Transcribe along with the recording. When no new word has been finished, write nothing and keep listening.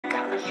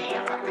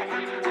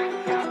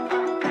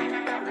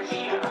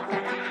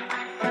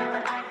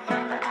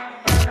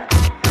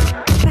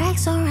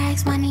Racks on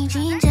racks, money,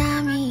 jean,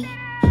 jammy.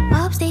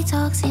 Ups, they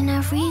talks in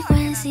a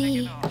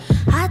frequency.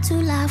 Hard to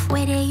laugh,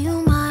 where they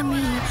you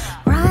mommy.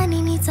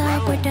 Ronnie needs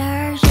up with the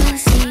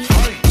urgency.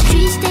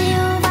 Streets stay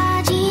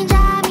over, jean,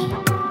 jammy.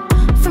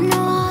 From the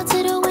wall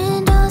to the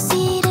window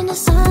seat, in the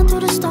sun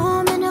through the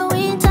storm in the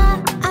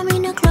winter. I'm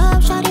in the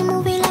club, shawty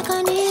moving like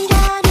a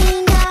ninja,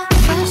 ninja.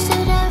 First to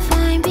death,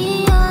 I'm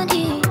beyond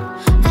it.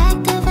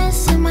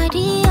 Activists in my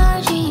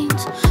DR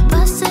jeans.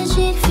 Bust a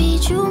chick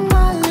feet, you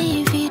more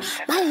leave it.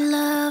 My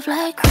love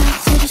like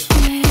crack to the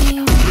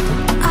stream.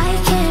 I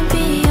can't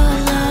be your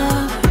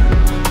love.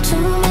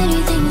 Too many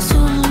things to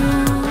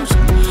lose.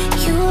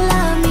 You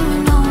love me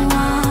with no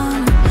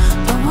one.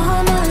 Don't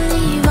wanna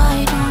leave,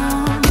 I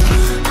don't.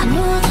 I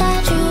knew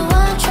that you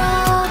were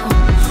trouble.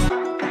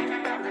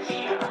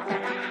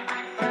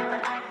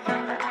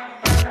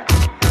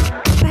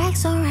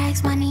 Racks on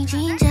racks, money,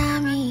 jean,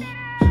 jammy.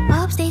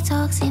 Ups, they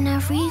talks in a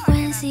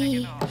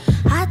frequency.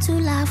 Hard to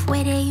laugh,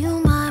 where they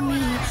you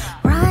mommy.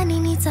 Ronnie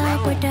needs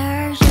up with the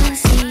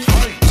urgency.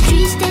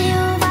 Streets stay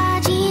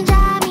over, jean,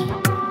 jammy.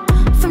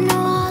 From the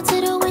wall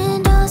to the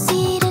window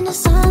seat, in the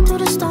sun through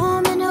the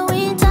storm in the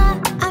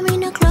winter. I'm in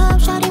the club,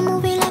 shawty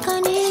moving like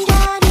a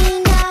ninja,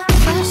 ninja.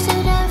 First to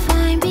death,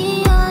 I'm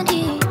beyond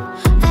it.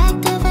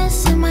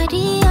 Activists in my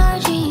DR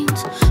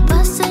jeans.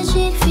 Bust a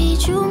chick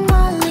feet, you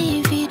more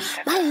leave it.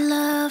 My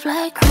love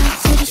like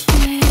crack to the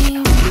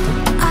stream.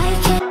 I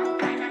can't.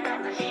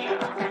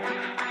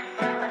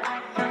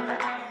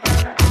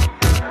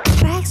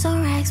 Racks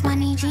on racks,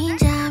 money, jean,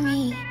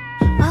 jammy.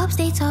 Ups,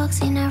 they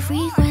talks in a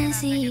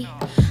frequency.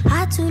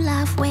 Hard to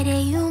laugh, where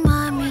they you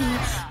mommy.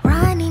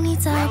 Ronnie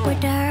needs up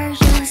with the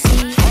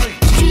urgency.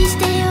 Streets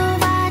stay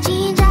over,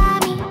 jean,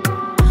 jammy.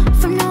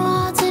 From the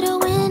wall to the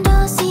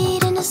window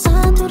seat, in the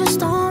sun through the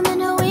storm in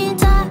the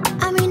winter.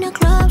 I'm in the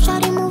club,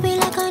 shawty moving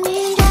like a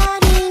ninja,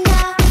 ninja.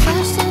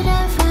 First to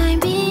death, I'm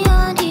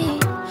beyond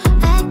it.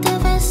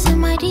 Activists in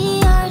my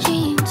DR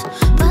jeans.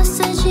 Bust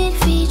a chick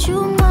feet, you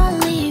more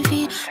leave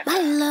it. My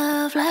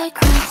love like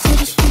crack to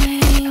the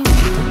stream.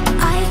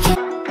 I can't.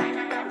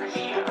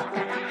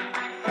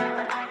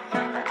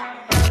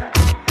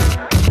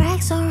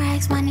 Racks on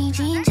racks, money,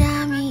 jean,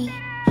 jammy.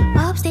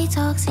 Ups, they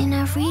talks in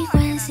a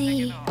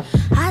frequency.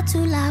 Hard to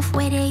laugh,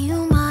 where they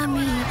you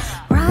mommy.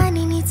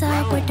 Ronnie needs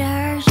up with the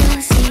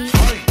urgency.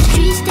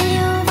 Streets stay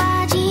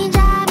over, jean,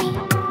 jammy.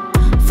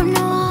 From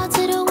the wall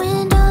to the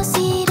window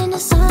seat, in the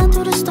sun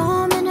through the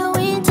storm in the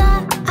winter.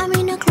 I'm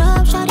in the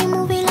club, shawty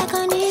moving like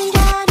a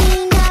ninja,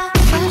 ninja.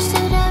 First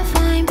to death,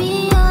 I'm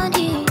beyond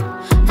it.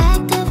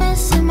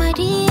 Activists in my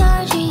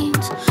DR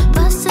jeans.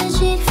 Bust a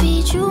chick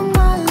feet, you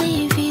more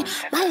leave it.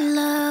 My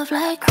love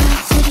like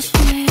crack to the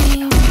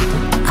stream.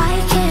 I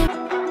can't.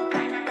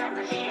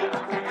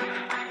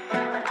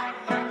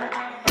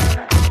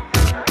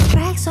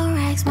 Racks on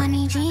racks,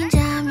 money, jean,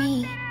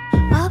 jammy.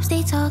 Ups,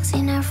 they talks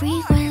in a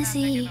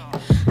frequency.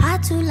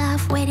 Hard to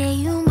laugh, where they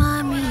you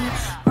mommy.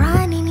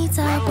 Ronnie needs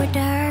up with the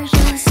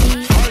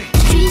urgency.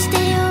 Streets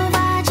stay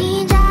over,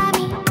 jean,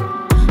 jammy.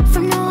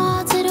 From the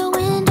wall to the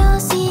window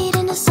seat,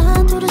 in the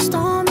sun through the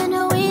storm in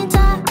the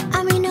winter.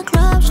 I'm in the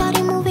club,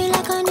 shawty moving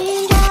like a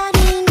ninja,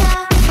 ninja.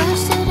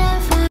 First to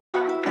death,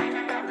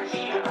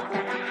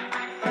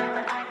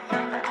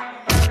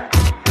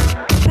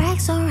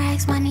 racks on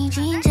racks, money,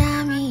 jean,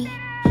 jammy.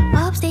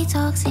 Ups, they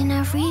talks in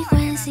a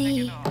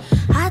frequency.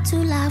 Hard to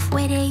laugh,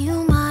 where they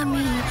you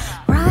mommy.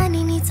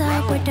 Ronnie needs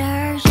up with the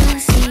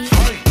urgency.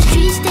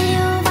 Streets stay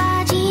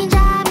over, jean,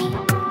 jammy.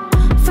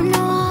 From the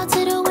wall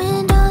to the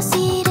window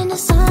seat, in the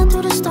sun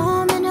through the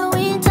storm in the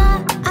winter.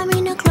 I'm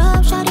in the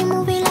club, shawty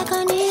moving like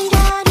a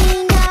ninja,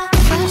 ninja.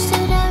 First to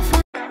death.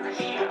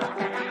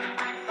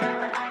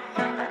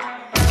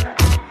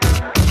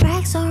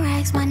 Racks on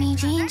racks, money,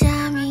 jean,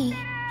 jammy.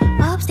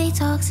 Ups, they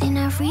talks in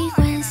a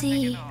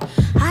frequency.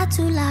 Hard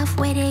to laugh,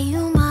 where they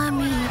you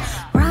mommy.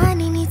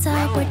 Ronnie needs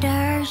up with the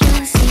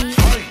urgency.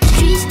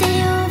 Streets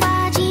stay over.